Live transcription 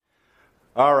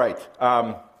All right.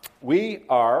 We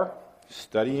are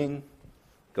studying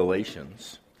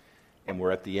Galatians, and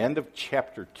we're at the end of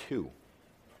chapter 2.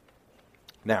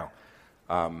 Now,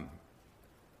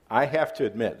 I have to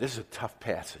admit, this is a tough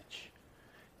passage.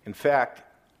 In fact,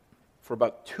 for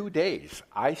about 2 days,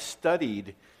 I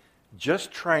studied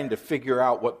just trying to figure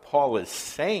out what Paul is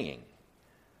saying,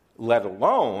 let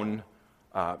alone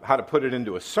how to put it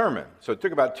into a sermon. So it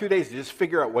took about 2 days to just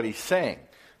figure out what he's saying.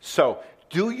 So,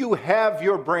 do you have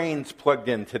your brains plugged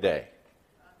in today?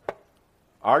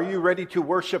 Are you ready to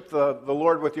worship the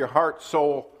Lord with your heart,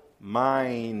 soul,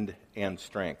 mind, and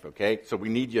strength? Okay, so we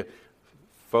need you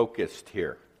focused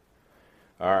here.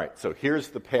 All right, so here's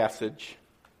the passage.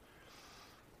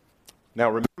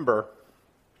 Now remember,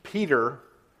 Peter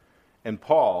and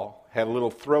Paul had a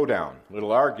little throwdown, a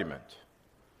little argument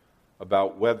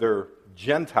about whether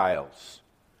Gentiles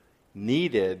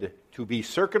needed to be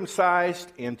circumcised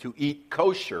and to eat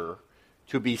kosher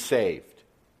to be saved.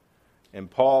 And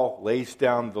Paul lays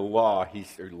down the law.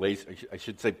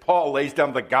 Paul lays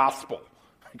down the gospel.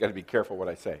 I've got to be careful what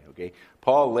I say, okay?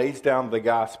 Paul lays down the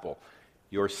gospel.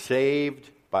 You're saved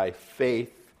by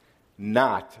faith,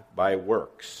 not by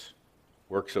works.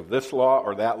 Works of this law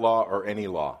or that law or any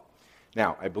law.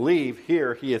 Now, I believe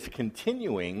here he is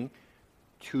continuing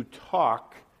to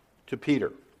talk to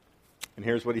Peter. And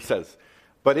here's what he says.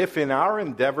 But if in our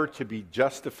endeavor to be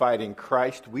justified in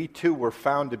Christ, we too were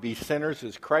found to be sinners,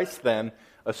 is Christ then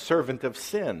a servant of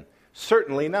sin?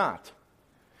 Certainly not.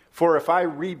 For if I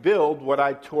rebuild what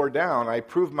I tore down, I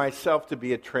prove myself to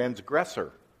be a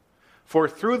transgressor. For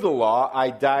through the law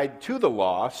I died to the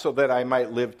law so that I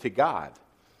might live to God.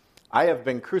 I have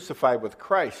been crucified with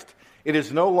Christ. It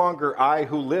is no longer I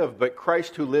who live, but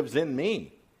Christ who lives in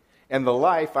me. And the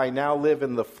life I now live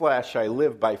in the flesh, I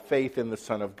live by faith in the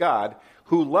Son of God,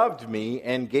 who loved me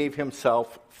and gave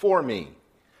himself for me.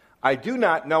 I do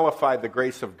not nullify the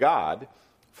grace of God,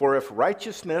 for if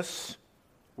righteousness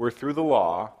were through the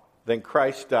law, then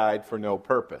Christ died for no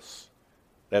purpose.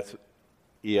 That's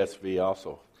ESV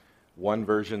also. One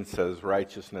version says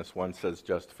righteousness, one says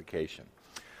justification.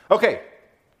 Okay,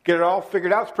 get it all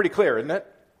figured out? It's pretty clear, isn't it?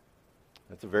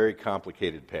 That's a very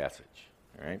complicated passage.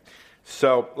 All right.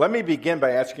 So let me begin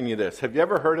by asking you this. Have you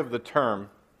ever heard of the term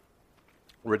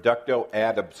reductio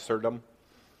ad absurdum?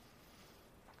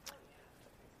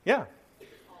 Yeah.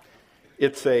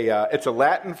 It's a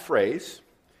Latin phrase,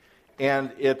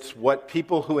 and it's what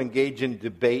people who engage in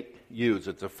debate use.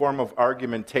 It's a form of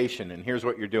argumentation, and here's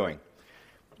what you're doing.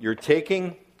 You're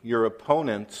taking your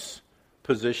opponent's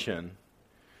position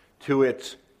to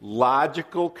its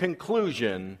logical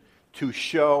conclusion to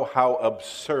show how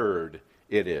absurd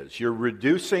it is. You're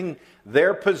reducing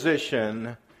their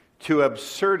position to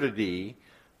absurdity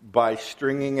by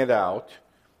stringing it out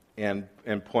and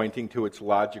pointing to its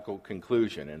logical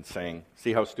conclusion and saying,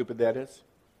 see how stupid that is?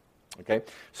 Okay?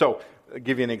 So, I'll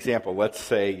give you an example. Let's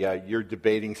say you're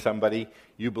debating somebody.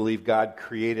 You believe God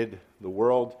created the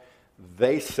world.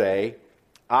 They say,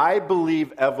 I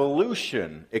believe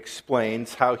evolution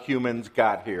explains how humans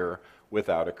got here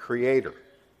without a creator.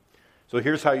 So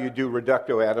here's how you do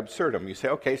reductio ad absurdum. You say,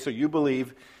 okay, so you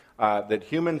believe that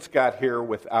humans got here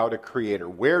without a creator.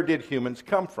 Where did humans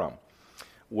come from?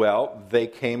 Well, they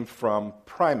came from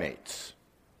primates,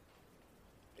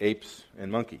 apes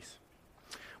and monkeys.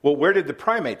 Well, where did the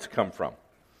primates come from?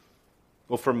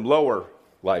 Well, from lower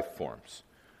life forms.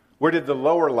 Where did the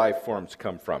lower life forms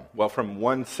come from? Well, from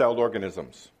one-celled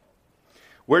organisms.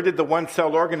 Where did the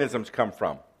one-celled organisms come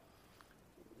from?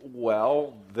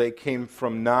 Well, they came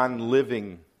from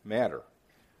non-living matter.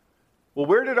 Well,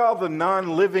 where did all the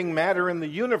non-living matter in the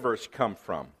universe come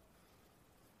from?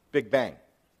 Big Bang.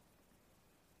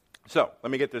 So,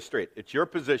 let me get this straight. It's your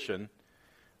position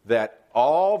that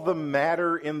all the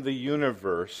matter in the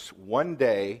universe one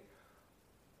day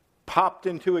popped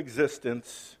into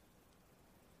existence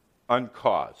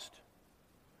uncaused.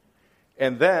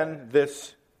 And then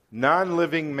this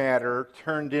non-living matter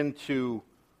turned into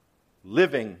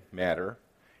living matter,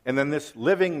 and then this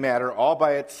living matter all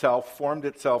by itself formed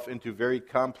itself into very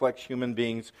complex human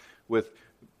beings with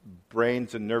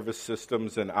brains and nervous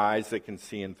systems and eyes that can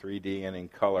see in 3D and in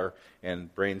color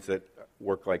and brains that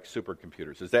work like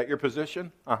supercomputers. Is that your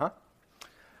position? Uh-huh.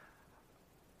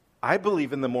 I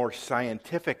believe in the more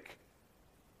scientific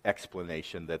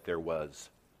explanation that there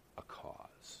was a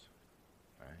cause.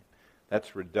 Right?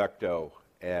 That's reductio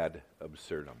ad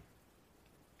absurdum.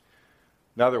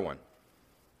 Another one.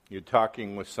 You're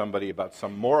talking with somebody about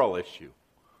some moral issue.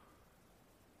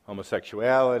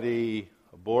 Homosexuality,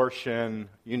 abortion,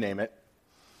 you name it.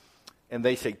 And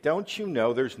they say, don't you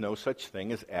know there's no such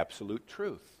thing as absolute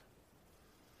truth?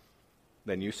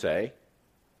 Then you say,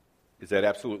 Is that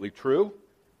absolutely true?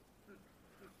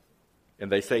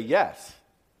 And they say yes.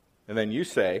 And then you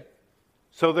say,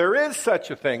 so there is such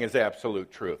a thing as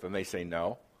absolute truth. And they say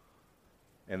no.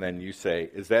 And then you say,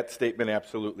 is that statement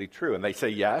absolutely true? And they say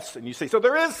yes. And you say, so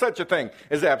there is such a thing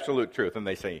as absolute truth. And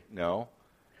they say no.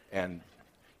 And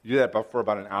you do that for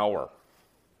about an hour.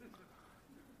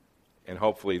 And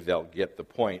hopefully they'll get the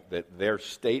point that their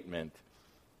statement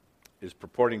is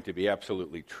purporting to be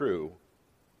absolutely true,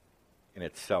 and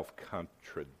it's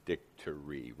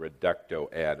self-contradictory, reductio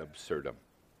ad absurdum.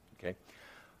 Okay?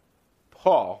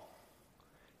 Paul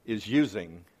is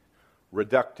using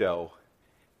reductio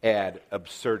ad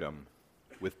absurdum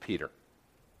with Peter.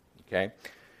 Okay?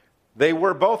 They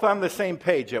were both on the same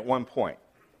page at one point.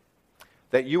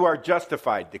 That you are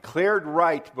justified, declared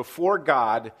right before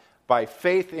God by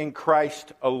faith in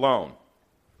Christ alone,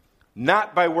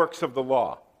 not by works of the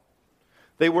law.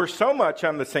 They were so much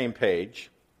on the same page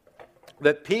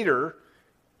that Peter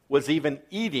was even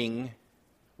eating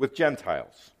with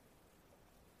Gentiles.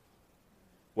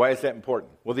 Why is that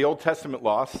important? Well, the Old Testament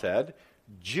law said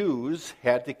Jews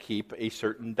had to keep a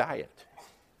certain diet.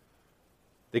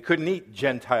 They couldn't eat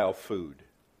Gentile food.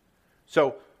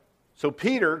 So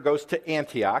Peter goes to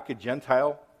Antioch, a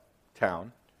Gentile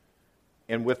town,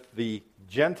 and with the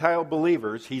Gentile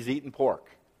believers, he's eating pork.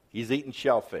 He's eating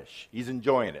shellfish. He's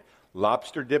enjoying it.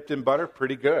 Lobster dipped in butter,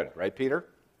 pretty good, right, Peter?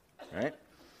 Right?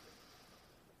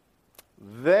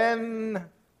 Then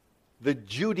the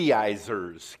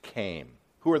Judaizers came.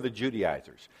 Who are the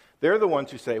Judaizers? They're the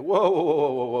ones who say,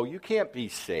 whoa, you can't be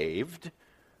saved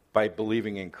by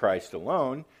believing in Christ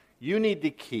alone. You need to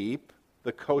keep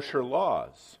the kosher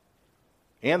laws.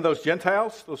 And those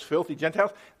Gentiles, those filthy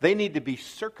Gentiles, they need to be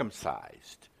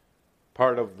circumcised,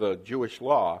 part of the Jewish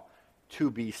law, to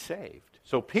be saved.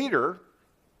 So Peter,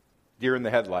 deer in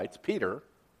the headlights, Peter,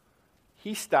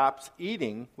 he stops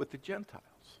eating with the Gentiles.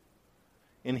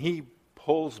 And he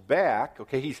pulls back.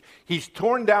 Okay, he's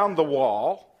torn down the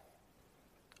wall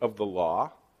of the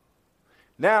law.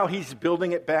 Now he's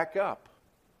building it back up.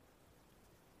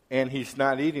 And he's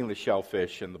not eating the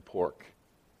shellfish and the pork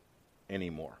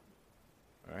anymore.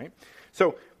 All right?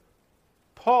 So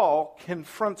Paul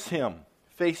confronts him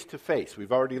face to face.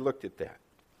 We've already looked at that.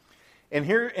 And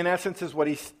here, in essence, is what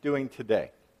he's doing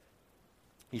today.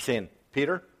 He's saying,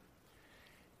 Peter,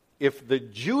 if the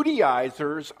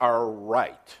Judaizers are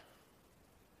right,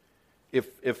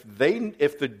 if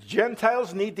the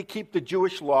Gentiles need to keep the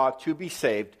Jewish law to be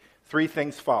saved, three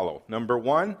things follow. Number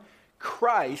one,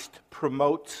 Christ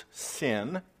promotes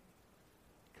sin,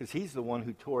 because he's the one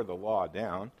who tore the law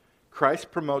down.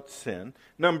 Christ promotes sin.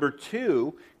 Number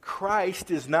two, Christ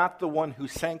is not the one who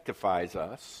sanctifies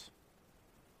us.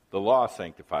 The law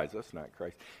sanctifies us, not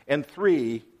Christ. And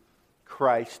three,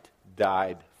 Christ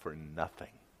died for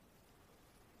nothing.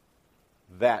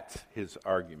 That's his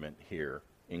argument here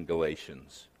in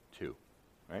Galatians 2.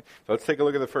 Right? So let's take a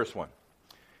look at the first one.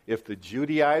 If the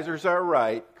Judaizers are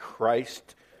right,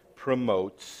 Christ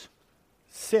promotes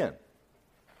sin.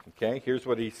 Okay, here's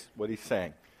what he's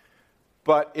saying.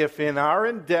 But if in our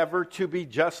endeavor to be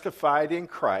justified in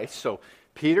Christ, so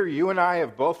Peter, you and I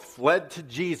have both fled to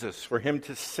Jesus for him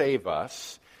to save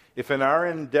us. If in our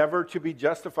endeavor to be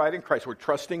justified in Christ, we're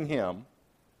trusting him,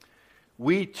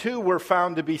 we too were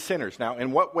found to be sinners. Now,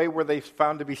 in what way were they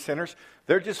found to be sinners?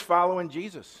 They're just following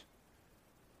Jesus.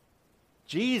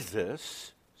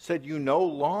 Jesus said you no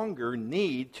longer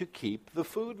need to keep the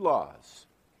food laws.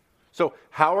 So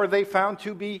how are they found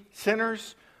to be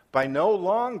sinners? By no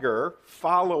longer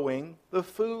following the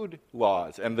food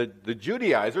laws. And the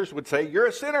Judaizers would say, you're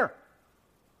a sinner.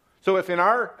 So if in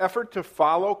our effort to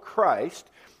follow Christ,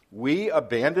 we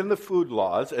abandon the food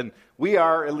laws, and we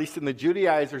are, at least in the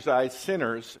Judaizers' eyes,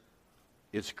 sinners,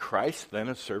 is Christ then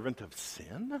a servant of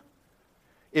sin?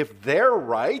 If they're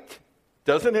right,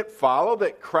 doesn't it follow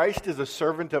that Christ is a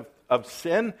servant of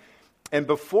sin? And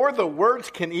before the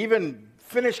words can even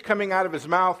finish coming out of his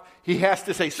mouth, he has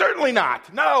to say, certainly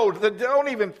not. No, don't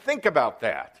even think about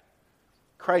that.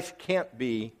 Christ can't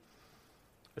be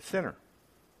a sinner.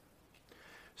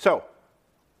 So,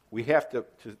 we have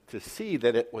to see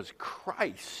that it was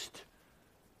Christ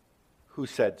who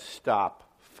said, stop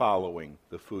following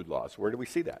the food laws. Where do we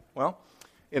see that? Well,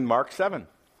 in Mark 7.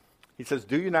 He says,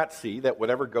 do you not see that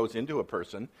whatever goes into a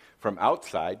person from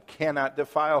outside cannot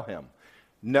defile him?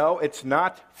 No, it's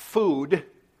not food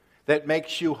that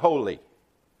makes you holy.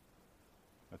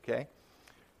 Okay?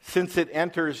 Since it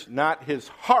enters not his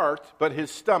heart, but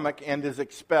his stomach, and is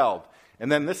expelled. And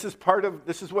then this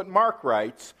is what Mark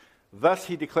writes, thus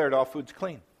he declared all foods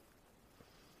clean.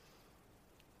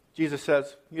 Jesus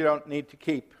says, you don't need to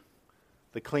keep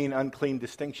the clean-unclean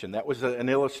distinction. That was an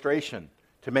illustration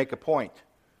to make a point.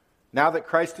 Now that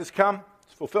Christ has come,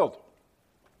 it's fulfilled.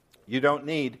 You don't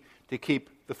need to keep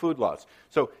the food laws.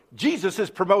 So Jesus is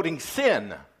promoting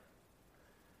sin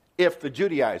if the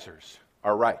Judaizers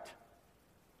are right.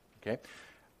 Okay?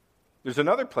 There's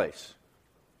another place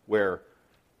where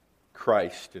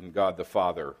Christ and God the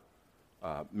Father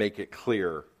make it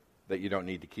clear that you don't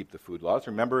need to keep the food laws.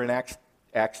 Remember in Acts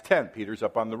 10, Peter's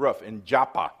up on the roof in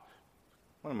Joppa,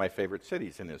 one of my favorite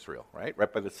cities in Israel, right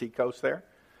by the seacoast there.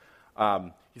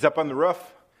 He's up on the roof,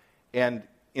 and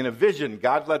in a vision,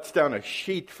 God lets down a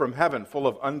sheet from heaven full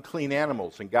of unclean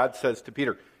animals, and God says to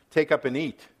Peter, take up and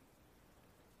eat.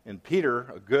 And Peter,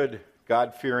 a good,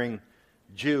 God-fearing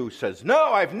Jew, says,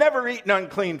 no, I've never eaten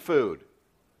unclean food.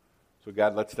 So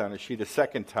God lets down a sheet a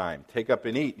second time, take up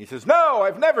and eat. And he says, no,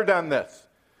 I've never done this.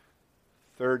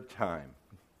 Third time.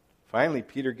 Finally,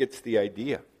 Peter gets the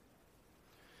idea.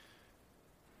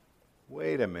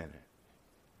 Wait a minute.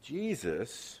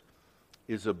 Jesus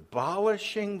is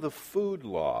abolishing the food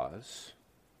laws.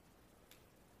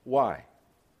 Why?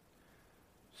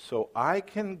 So I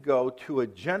can go to a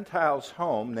Gentile's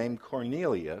home named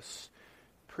Cornelius,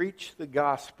 preach the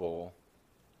gospel,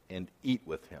 and eat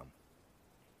with him.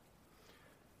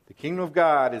 The kingdom of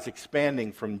God is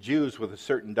expanding from Jews with a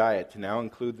certain diet to now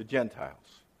include the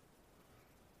Gentiles.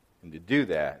 And to do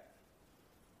that,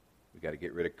 we've got to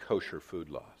get rid of kosher food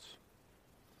laws.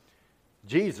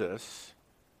 Jesus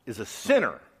is a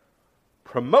sinner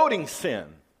promoting sin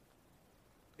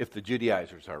if the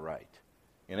Judaizers are right.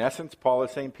 In essence, Paul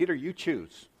is saying, Peter, you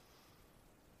choose.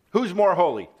 Who's more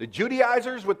holy, the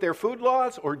Judaizers with their food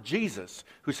laws or Jesus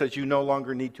who says you no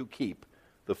longer need to keep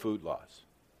the food laws?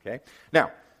 Okay?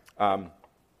 Now,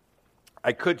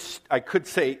 I could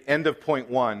say end of point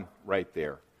one right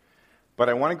there, but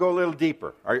I want to go a little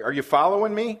deeper. Are you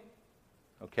following me?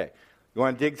 Okay. You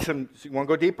want to you want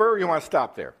to go deeper or you want to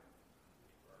stop there?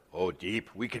 Oh,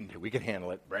 deep. We can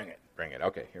handle it. Bring it.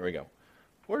 Okay, here we go.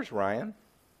 Where's Ryan?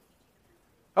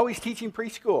 Oh, he's teaching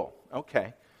preschool.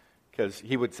 Okay. Because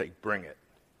he would say, bring it.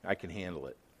 I can handle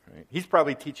it. Right? He's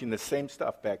probably teaching the same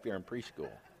stuff back there in preschool.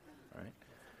 Right?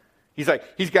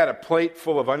 He's got a plate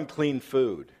full of unclean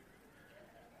food.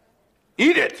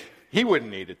 Eat it. He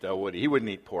wouldn't eat it, though, would he? He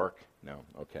wouldn't eat pork. No,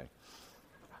 okay.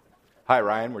 Hi,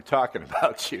 Ryan. We're talking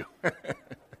about you.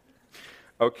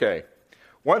 Okay.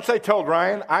 Once I told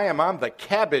Ryan I am on the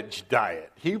cabbage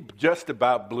diet. He just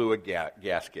about blew a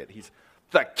gasket. He's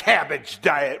the cabbage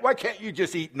diet. Why can't you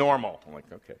just eat normal? I'm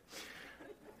like, okay.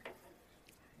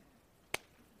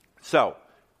 So,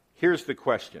 here's the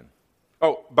question.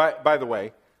 Oh, by the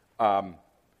way, Paul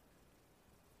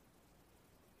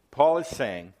is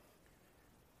saying,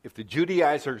 if the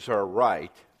Judaizers are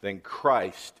right, then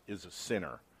Christ is a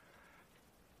sinner.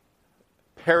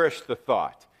 Perish the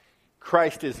thought.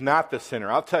 Christ is not the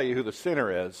sinner. I'll tell you who the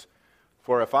sinner is.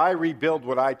 For if I rebuild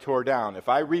what I tore down, if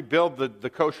I rebuild the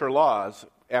kosher laws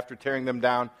after tearing them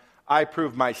down, I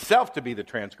prove myself to be the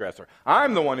transgressor.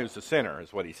 I'm the one who's the sinner,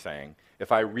 is what he's saying.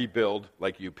 If I rebuild,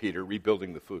 like you, Peter,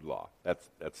 rebuilding the food law.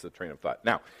 That's the train of thought.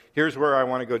 Now, here's where I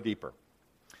want to go deeper.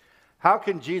 How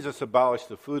can Jesus abolish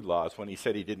the food laws when he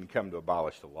said he didn't come to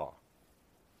abolish the law?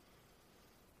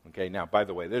 Okay, now, by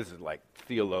the way, this is like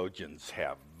theologians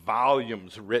have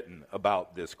volumes written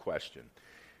about this question.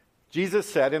 Jesus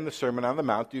said in the Sermon on the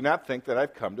Mount, do not think that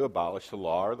I've come to abolish the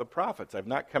law or the prophets. I've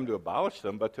not come to abolish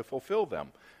them, but to fulfill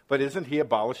them. But isn't he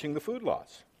abolishing the food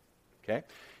laws? Okay,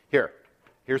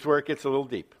 here's where it gets a little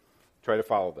deep. Try to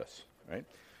follow this, right?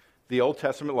 The Old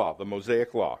Testament law, the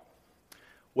Mosaic law,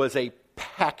 was a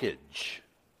package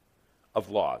of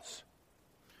laws.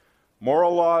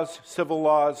 Moral laws, civil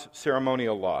laws,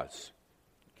 ceremonial laws.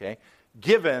 Okay?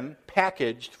 Given,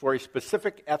 packaged for a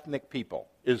specific ethnic people,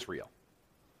 Israel.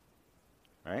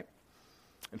 Right?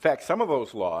 In fact, some of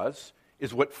those laws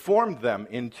is what formed them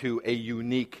into a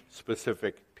unique,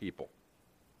 specific people.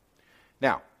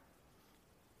 Now,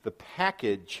 the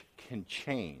package can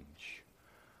change,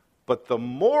 but the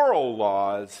moral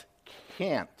laws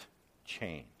can't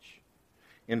change.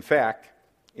 In fact,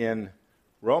 in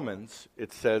Romans,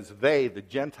 it says the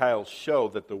Gentiles, show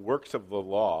that the work of the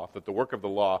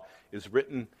law is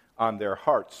written on their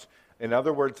hearts. In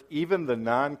other words, even the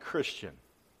non-Christian,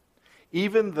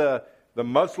 even the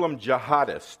Muslim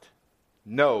jihadist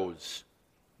knows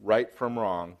right from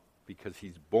wrong because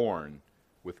he's born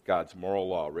with God's moral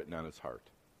law written on his heart.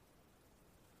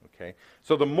 Okay?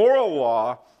 So the moral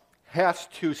law has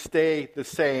to stay the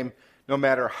same no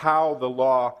matter how the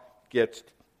law gets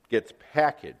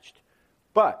packaged.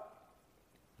 But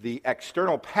the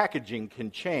external packaging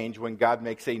can change when God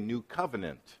makes a new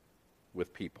covenant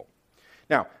with people.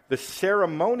 Now, the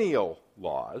ceremonial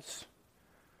laws,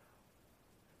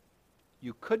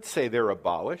 you could say they're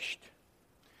abolished,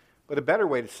 but a better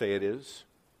way to say it is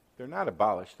they're not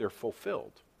abolished, they're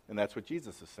fulfilled. And that's what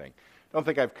Jesus is saying. Don't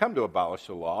think I've come to abolish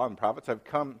the law and prophets. I've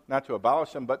come not to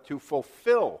abolish them, but to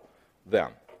fulfill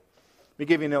them. Let me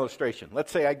give you an illustration.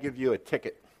 Let's say I give you a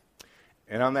ticket,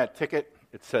 and on that ticket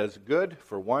it says, good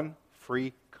for one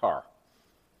free car.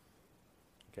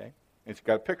 Okay? And it's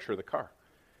got a picture of the car.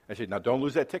 I said, now don't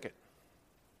lose that ticket.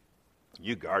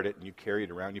 You guard it, and you carry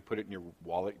it around. You put it in your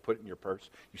wallet. You put it in your purse.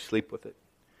 You sleep with it.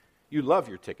 You love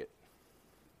your ticket.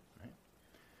 Right?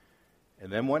 And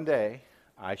then one day,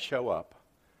 I show up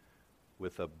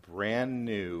with a brand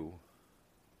new,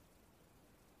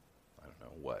 I don't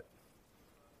know what,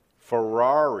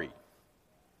 Ferrari.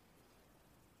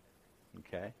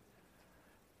 Okay?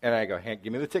 And I go, hey,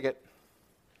 give me the ticket.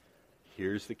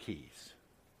 Here's the keys.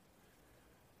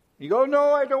 You go,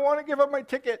 no, I don't want to give up my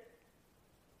ticket.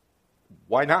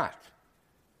 Why not?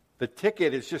 The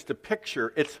ticket is just a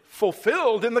picture. It's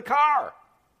fulfilled in the car.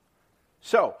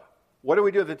 So, what do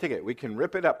we do with the ticket? We can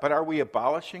rip it up, but are we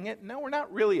abolishing it? No, we're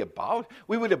not really abolishing.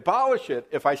 We would abolish it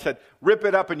if I said, rip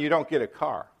it up and you don't get a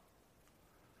car.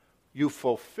 You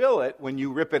fulfill it when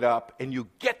you rip it up and you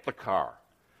get the car.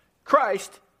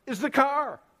 Christ is the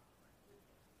car.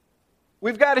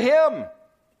 We've got Him.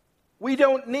 We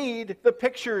don't need the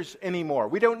pictures anymore.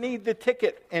 We don't need the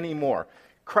ticket anymore.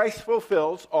 Christ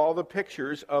fulfills all the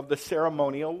pictures of the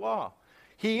ceremonial law.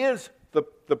 He is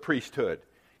the priesthood.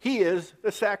 He is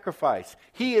the sacrifice.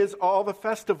 He is all the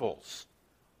festivals.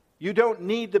 You don't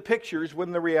need the pictures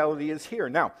when the reality is here.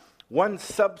 Now, one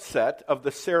subset of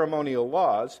the ceremonial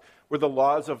laws were the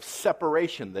laws of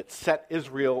separation that set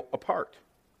Israel apart.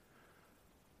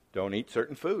 Don't eat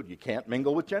certain food. You can't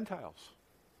mingle with Gentiles.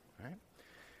 Right?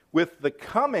 With the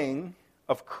coming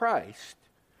of Christ,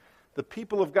 the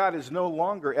people of God is no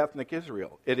longer ethnic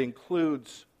Israel. It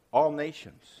includes all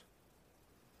nations.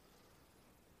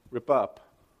 Rip up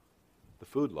the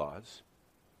food laws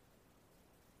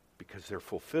because they're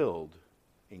fulfilled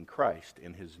in Christ,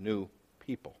 in His new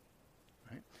people.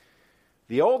 Right?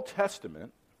 The Old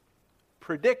Testament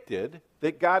predicted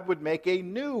that God would make a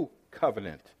new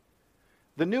covenant.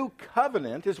 The new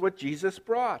covenant is what Jesus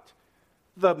brought.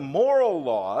 The moral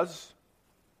laws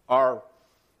are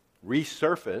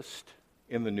resurfaced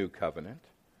in the new covenant,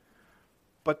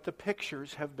 but the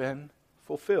pictures have been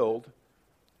fulfilled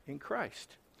in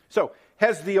Christ. So,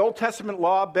 has the Old Testament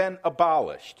law been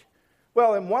abolished?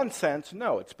 Well, in one sense,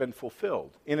 no, it's been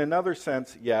fulfilled. In another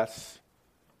sense, yes,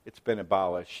 it's been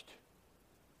abolished,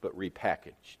 but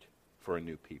repackaged for a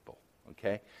new people.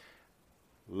 Okay?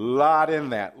 Lot in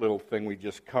that little thing we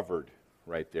just covered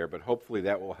right there, but hopefully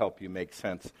that will help you make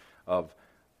sense of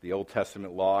the Old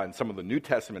Testament law and some of the New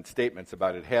Testament statements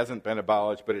about it hasn't been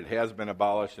abolished, but it has been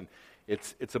abolished, and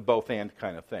it's a both-and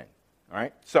kind of thing. All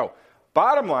right? So,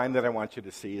 bottom line that I want you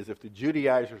to see is if the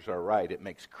Judaizers are right, it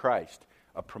makes Christ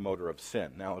a promoter of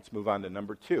sin. Now, let's move on to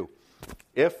number 2.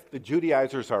 If the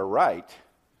Judaizers are right,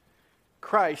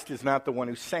 Christ is not the one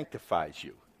who sanctifies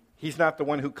you. He's not the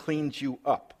one who cleans you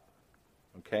up.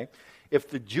 Okay? If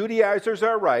the Judaizers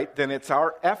are right, then it's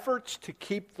our efforts to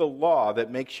keep the law that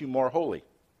makes you more holy.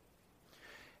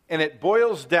 And it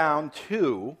boils down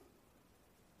to,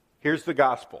 here's the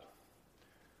gospel.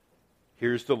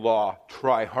 Here's the law.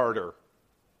 Try harder.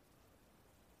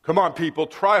 Come on, people,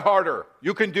 try harder.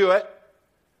 You can do it.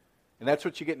 And that's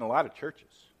what you get in a lot of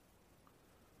churches.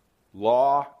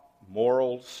 Law,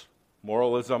 morals,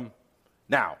 moralism.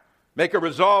 Now, make a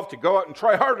resolve to go out and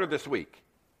try harder this week.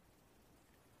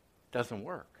 Doesn't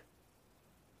work.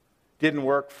 Didn't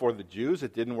work for the Jews.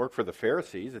 It didn't work for the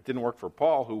Pharisees. It didn't work for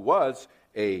Paul, who was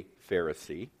a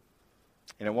Pharisee.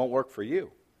 And it won't work for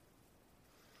you.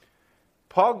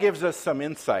 Paul gives us some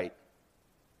insight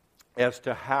as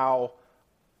to how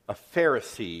a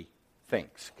Pharisee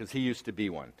thinks, because he used to be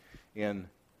one. In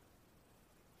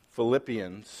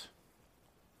Philippians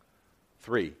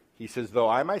 3, he says, though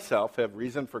I myself have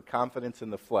reason for confidence in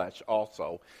the flesh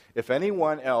also, if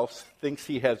anyone else thinks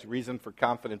he has reason for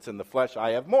confidence in the flesh,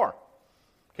 I have more.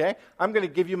 Okay? I'm going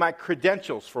to give you my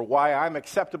credentials for why I'm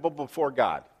acceptable before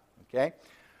God. Okay?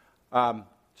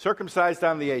 Circumcised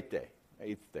on the 8th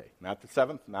day, not the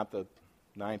 7th, not the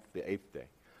 9th, the 8th day.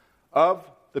 Of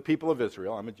the people of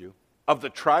Israel, I'm a Jew. Of the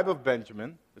tribe of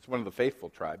Benjamin, it's one of the faithful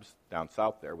tribes down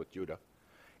south there with Judah.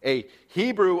 A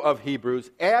Hebrew of Hebrews,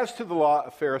 as to the law,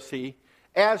 a Pharisee,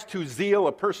 as to zeal,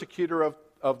 a persecutor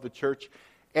of the church,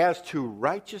 as to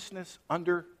righteousness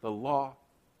under the law,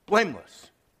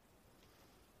 blameless.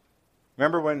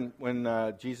 Remember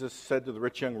when Jesus said to the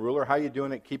rich young ruler, how are you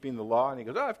doing at keeping the law? And he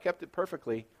goes, I've kept it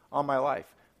perfectly. all my life.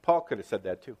 Paul could have said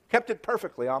that too. Kept it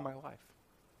perfectly all my life.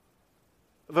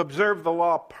 I've observed the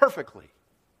law perfectly.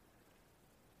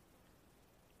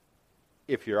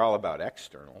 If you're all about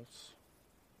externals,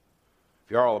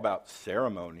 if you're all about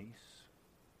ceremonies,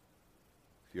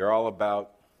 if you're all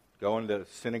about going to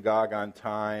synagogue on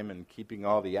time and keeping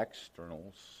all the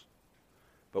externals.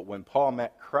 But when Paul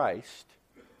met Christ,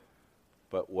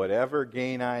 but whatever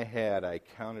gain I had, I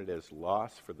counted as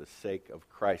loss for the sake of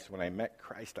Christ. When I met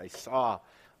Christ, I saw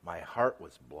my heart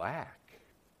was black.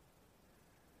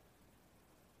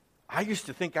 I used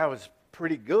to think I was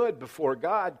pretty good before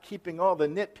God, keeping all the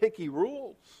nitpicky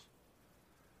rules.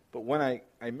 But when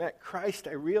I met Christ,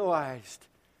 I realized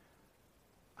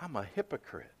I'm a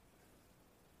hypocrite.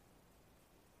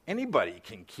 Anybody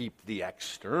can keep the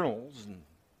externals and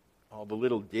all the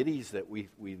little ditties that we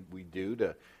do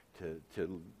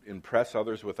to impress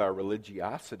others with our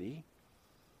religiosity.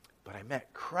 But I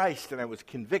met Christ and I was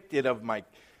convicted of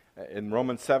in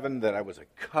Romans 7, that I was a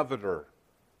coveter.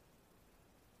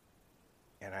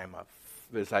 And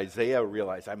as Isaiah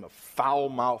realized, I'm a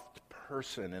foul-mouthed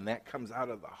person, and that comes out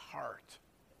of the heart.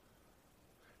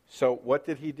 So what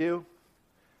did he do?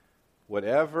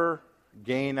 Whatever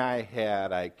gain I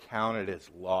had, I counted as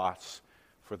loss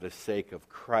for the sake of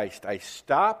Christ. I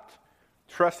stopped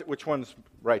trusting. Which one's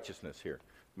righteousness here?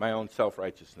 My own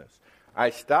self-righteousness. I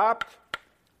stopped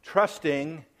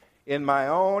trusting in my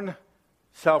own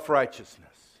self-righteousness.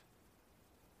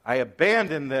 I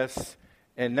abandoned this,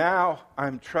 and now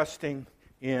I'm trusting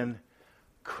in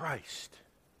Christ.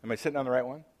 Am I sitting on the right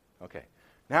one? Okay.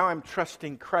 Now I'm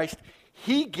trusting Christ.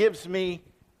 He gives me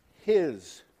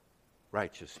His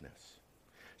righteousness.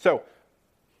 So,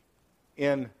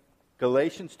 in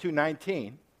Galatians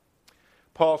 2:19,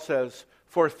 Paul says,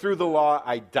 "For through the law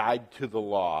I died to the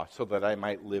law, so that I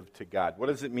might live to God." What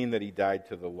does it mean that he died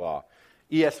to the law?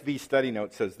 ESV study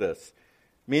note says this,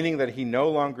 meaning that he no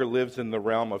longer lives in the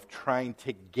realm of trying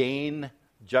to gain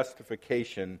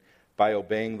justification by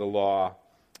obeying the law,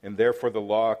 and therefore the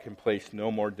law can place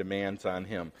no more demands on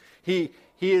him. He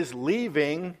is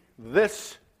leaving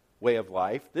this way of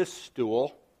life, this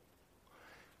stool,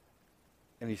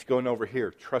 and he's going over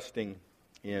here, trusting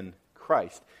in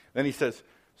Christ. Then he says,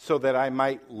 so that I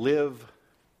might live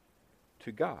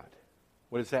to God.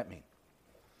 What does that mean?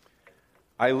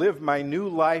 I live my new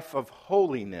life of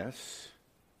holiness,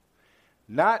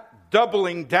 not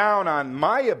doubling down on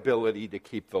my ability to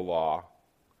keep the law,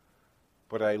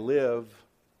 but I live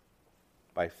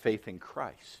by faith in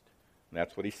Christ. And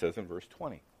that's what he says in verse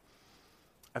 20.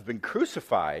 I've been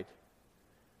crucified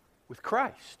with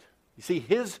Christ. You see,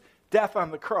 his death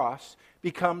on the cross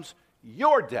becomes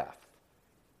your death.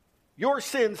 Your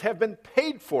sins have been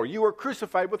paid for. You are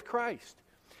crucified with Christ.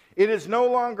 It is no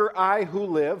longer I who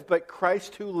live, but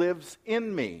Christ who lives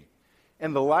in me.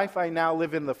 And the life I now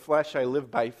live in the flesh, I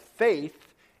live by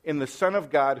faith in the Son of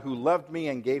God who loved me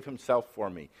and gave himself for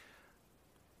me.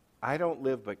 I don't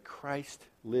live, but Christ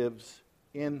lives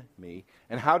in me.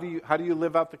 And how do you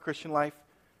live out the Christian life?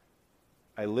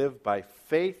 I live by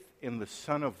faith in the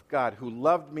Son of God who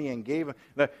loved me and gave him.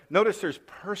 Now, notice there's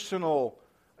personal.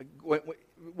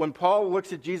 When Paul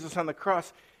looks at Jesus on the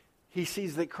cross, he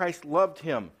sees that Christ loved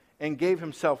him and gave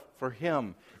himself for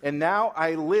him. And now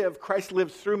I live, Christ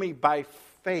lives through me by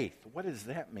faith. What does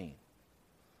that mean?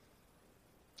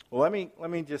 Well, let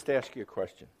me just ask you a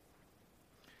question.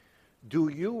 Do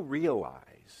you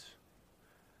realize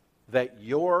that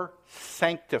your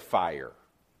sanctifier,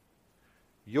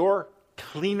 your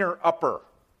cleaner-upper,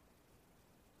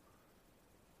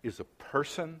 is a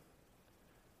person,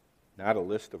 not a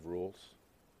list of rules?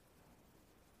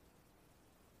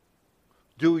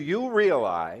 Do you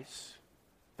realize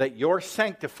that your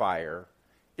sanctifier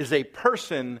is a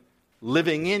person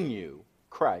living in you,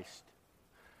 Christ,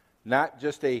 not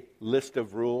just a list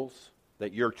of rules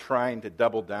that you're trying to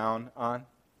double down on?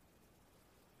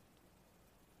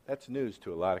 That's news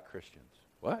to a lot of Christians.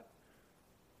 What?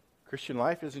 Christian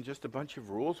life isn't just a bunch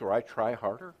of rules where I try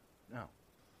harder? No.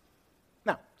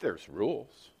 Now, there's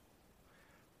rules.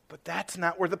 But that's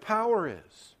not where the power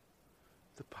is.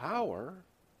 The power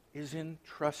is in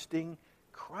trusting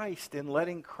Christ and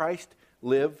letting Christ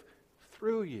live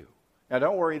through you. Now,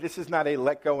 don't worry, this is not a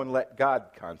let go and let God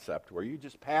concept where you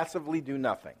just passively do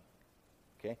nothing.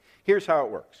 Okay? Here's how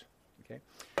it works. Okay?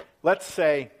 Let's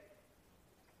say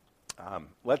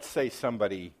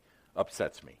somebody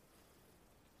upsets me.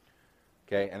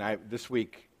 Okay? And this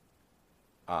week,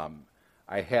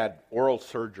 I had oral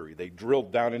surgery. They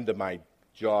drilled down into my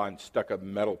jaw and stuck a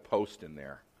metal post in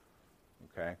there.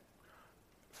 Okay?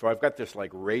 So I've got this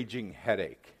like raging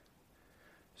headache.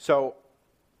 So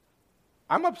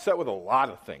I'm upset with a lot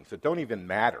of things that don't even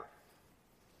matter.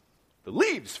 The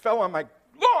leaves fell on my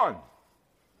lawn.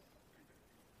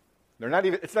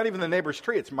 It's not even the neighbor's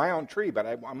tree. It's my own tree, but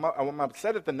I'm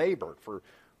upset at the neighbor for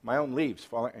my own leaves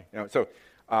falling.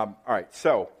 All right.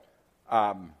 So,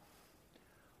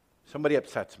 somebody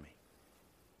upsets me.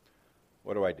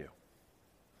 What do I do?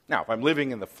 Now, if I'm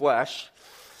living in the flesh,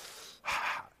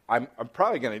 I'm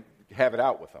probably going to have it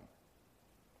out with them.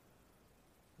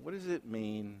 What does it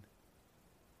mean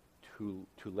to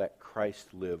let Christ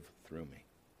live through me?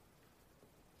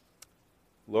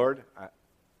 Lord,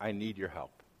 I need your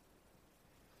help.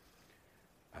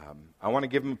 I want to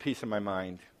give him a piece of my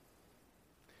mind,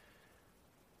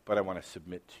 but I want to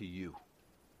submit to you.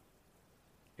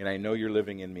 And I know you're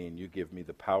living in me, and you give me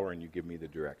the power, and you give me the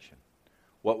direction.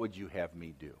 What would you have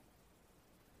me do?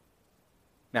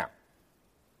 Now,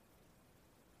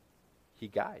 he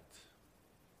guides.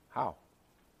 How?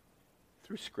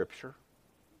 Through Scripture.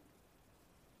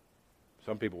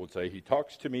 Some people would say, he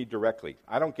talks to me directly.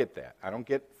 I don't get that. I don't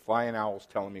get flying owls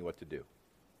telling me what to do.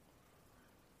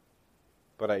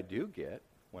 But I do get,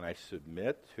 when I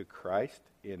submit to Christ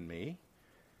in me,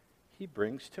 he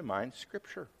brings to mind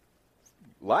Scripture.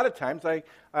 A lot of times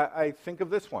I think of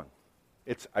this one.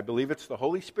 I believe it's the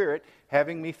Holy Spirit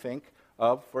having me think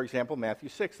of, for example, Matthew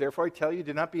 6. Therefore I tell you,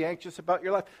 do not be anxious about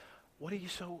your life. What are you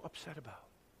so upset about?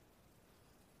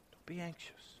 Don't be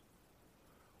anxious.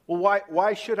 Well,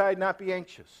 why should I not be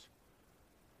anxious?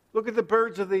 Look at the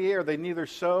birds of the air. They neither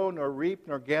sow nor reap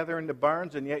nor gather into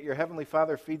barns, and yet your heavenly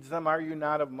Father feeds them. Are you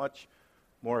not of much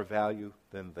more value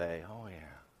than they? Oh,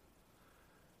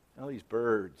 yeah. All these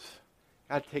birds,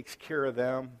 God takes care of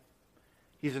them.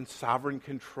 He's in sovereign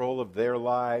control of their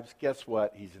lives. Guess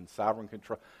what? He's in sovereign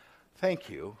control. Thank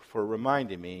you for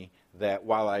reminding me that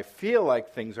while I feel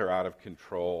like things are out of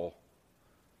control,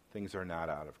 things are not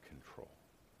out of control.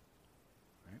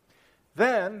 Right?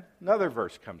 Then another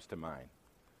verse comes to mind.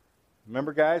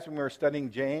 Remember, guys, when we were studying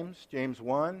James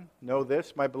 1, know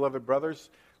this, my beloved brothers,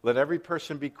 let every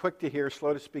person be quick to hear,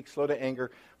 slow to speak, slow to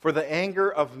anger, for the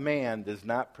anger of man does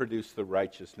not produce the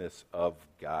righteousness of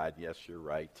God. Yes, you're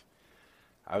right.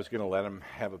 I was going to let him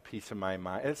have a piece of my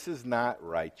mind. This is not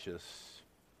righteous.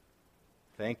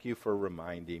 Thank you for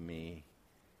reminding me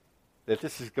that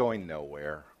this is going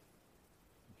nowhere.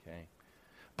 Okay?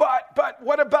 But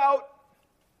what about?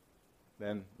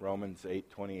 Then Romans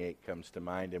 8:28 comes to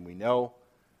mind, and we know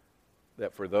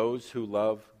that for those who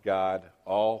love God,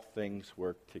 all things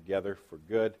work together for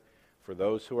good, for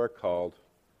those who are called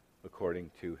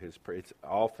according to his purpose.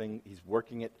 All things, he's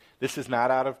working it. This is not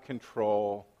out of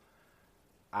control.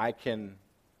 I can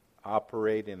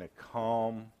operate in a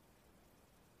calm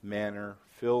manner,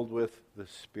 filled with the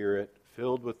Spirit,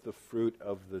 filled with the fruit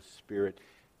of the Spirit.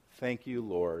 Thank you,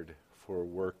 Lord, for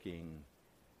working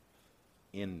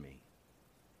in me.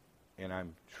 And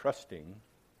I'm trusting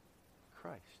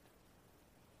Christ.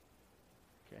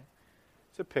 Okay?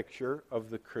 It's a picture of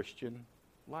the Christian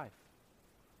life.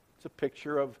 It's a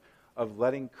picture of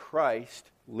letting Christ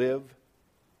live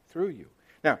through you.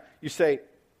 Now, you say,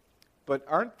 but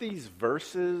aren't these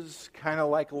verses kind of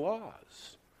like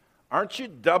laws? Aren't you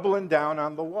doubling down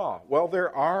on the law? Well,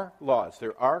 there are laws.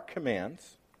 There are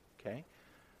commands. Okay?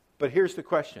 But here's the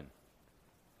question.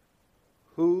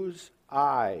 Whose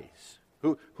eyes?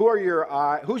 Who are your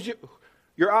eyes?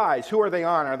 Your eyes? Who are they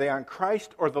on? Are they on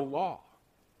Christ or the law?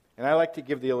 And I like to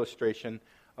give the illustration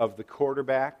of the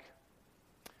quarterback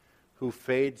who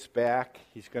fades back.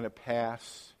 He's going to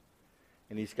pass,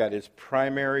 and he's got his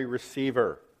primary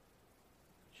receiver.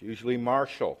 It's usually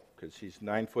Marshall because he's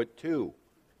 9'2",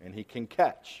 and he can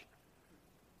catch.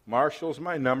 Marshall's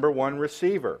my number one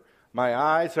receiver. My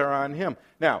eyes are on him.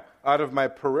 Now, out of my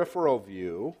peripheral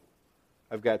view,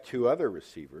 I've got two other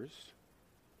receivers.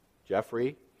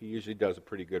 Jeffrey, he usually does a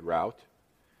pretty good route.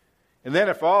 And then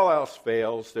if all else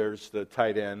fails, there's the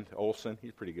tight end, Olsen.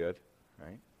 He's pretty good,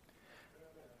 right?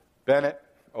 Bennett,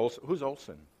 Olsen. Who's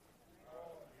Olsen?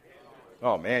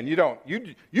 Oh, man, you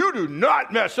do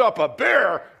not mess up a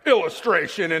bear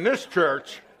illustration in this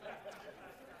church.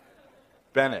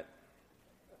 Bennett.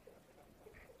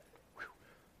 Whew.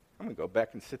 I'm going to go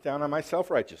back and sit down on my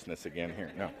self-righteousness again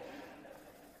here. No.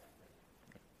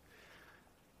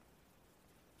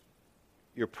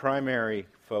 Your primary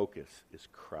focus is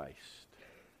Christ.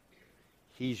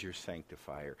 He's your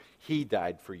sanctifier. He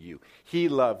died for you. He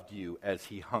loved you as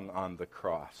he hung on the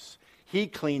cross. He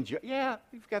cleaned you. Yeah,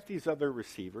 we've got these other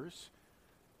receivers,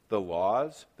 the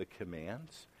laws, the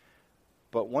commands.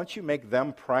 But once you make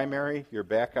them primary, you're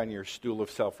back on your stool of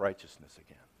self-righteousness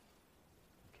again.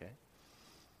 Okay?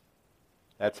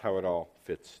 That's how it all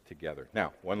fits together.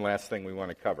 Now, one last thing we want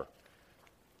to cover.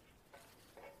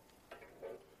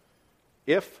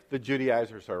 If the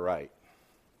Judaizers are right,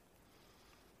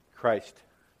 Christ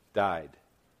died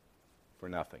for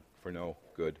nothing, for no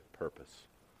good purpose.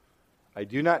 I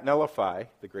do not nullify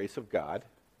the grace of God,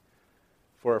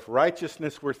 for if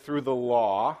righteousness were through the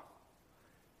law,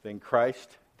 then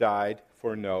Christ died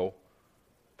for no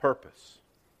purpose.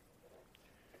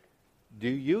 Do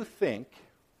you think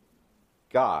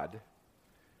God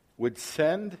would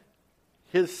send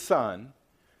his Son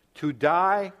to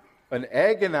die an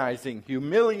agonizing,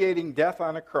 humiliating death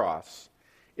on a cross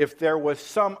if there was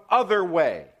some other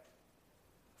way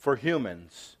for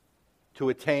humans to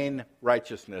attain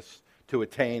righteousness, to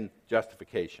attain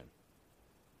justification?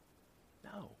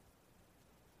 No.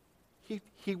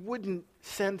 He wouldn't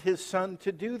send his Son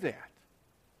to do that.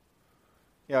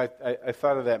 You know, I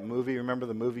thought of that movie. Remember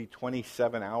the movie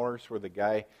 27 Hours, where the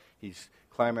guy, he's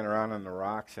climbing around on the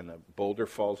rocks and a boulder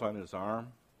falls on his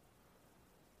arm?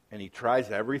 And he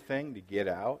tries everything to get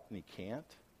out, and he can't.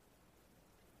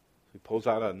 So he pulls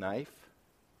out a knife,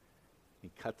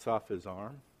 he cuts off his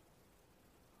arm,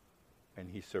 and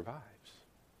he survives.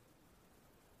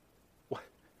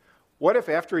 What if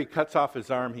after he cuts off his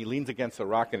arm, he leans against the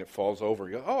rock and it falls over?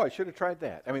 You go, oh, I should have tried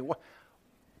that. I mean,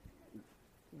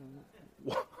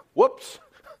 whoops.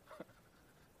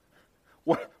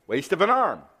 What waste of an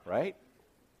arm, right?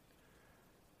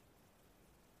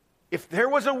 If there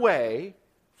was a way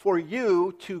for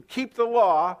you to keep the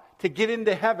law to get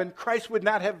into heaven, Christ would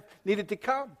not have needed to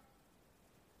come.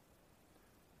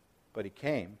 But he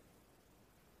came,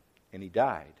 and he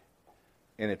died,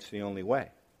 and it's the only way.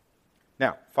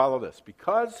 Now, follow this.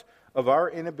 Because of our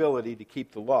inability to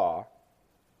keep the law,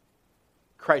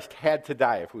 Christ had to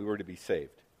die if we were to be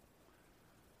saved.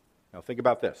 Now, think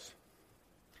about this.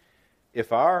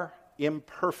 If our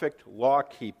imperfect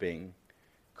law-keeping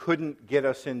couldn't get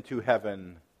us into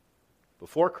heaven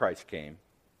before Christ came,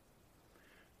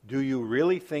 do you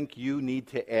really think you need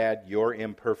to add your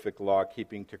imperfect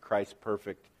law-keeping to Christ's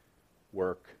perfect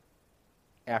work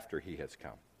after he has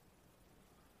come?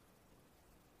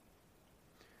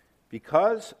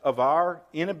 Because of our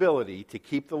inability to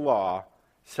keep the law,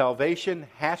 salvation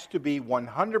has to be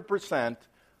 100%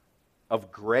 of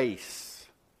grace.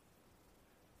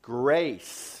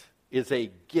 Grace is a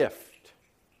gift.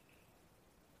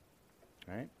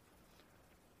 Right?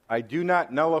 I do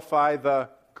not nullify the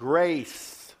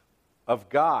grace of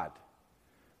God.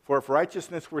 For if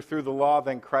righteousness were through the law,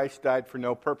 then Christ died for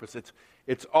no purpose.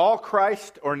 It's all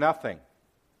Christ or nothing.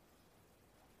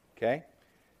 Okay?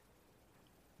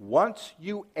 Once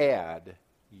you add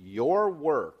your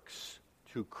works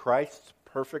to Christ's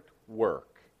perfect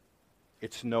work,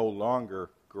 it's no longer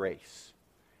grace.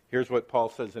 Here's what Paul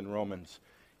says in Romans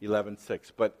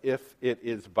 11:6. But if it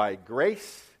is by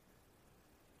grace,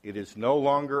 it is no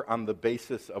longer on the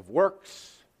basis of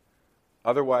works.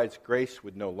 Otherwise, grace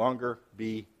would no longer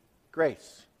be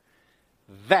grace.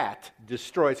 That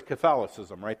destroys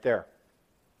Catholicism right there.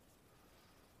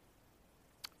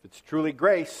 If it's truly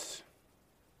grace,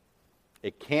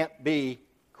 it can't be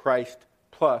Christ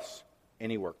plus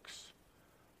any works,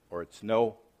 or it's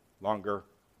no longer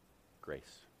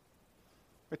grace.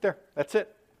 Right there. That's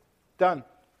it. Done.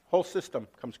 Whole system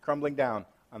comes crumbling down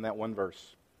on that one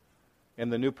verse.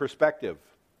 And the new perspective.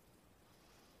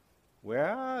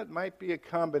 Well, it might be a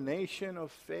combination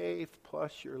of faith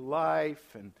plus your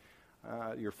life, and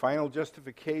your final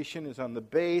justification is on the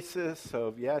basis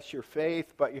of, yes, your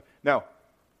faith, but no.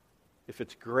 If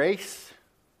it's grace,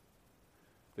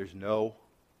 there's no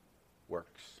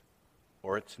works,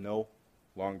 or it's no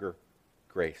longer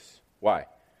grace. Why?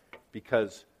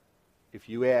 Because if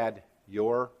you add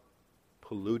your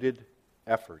polluted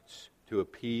efforts to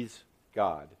appease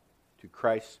God to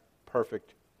Christ's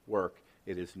perfect work,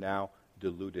 it is now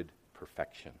diluted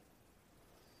perfection.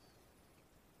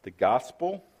 The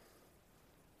gospel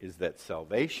is that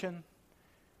salvation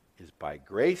is by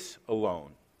grace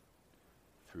alone,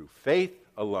 through faith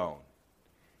alone,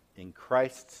 in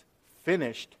Christ's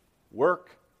finished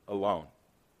work alone.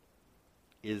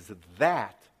 Is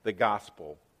that the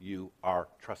gospel you are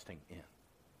trusting in?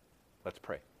 Let's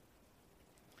pray.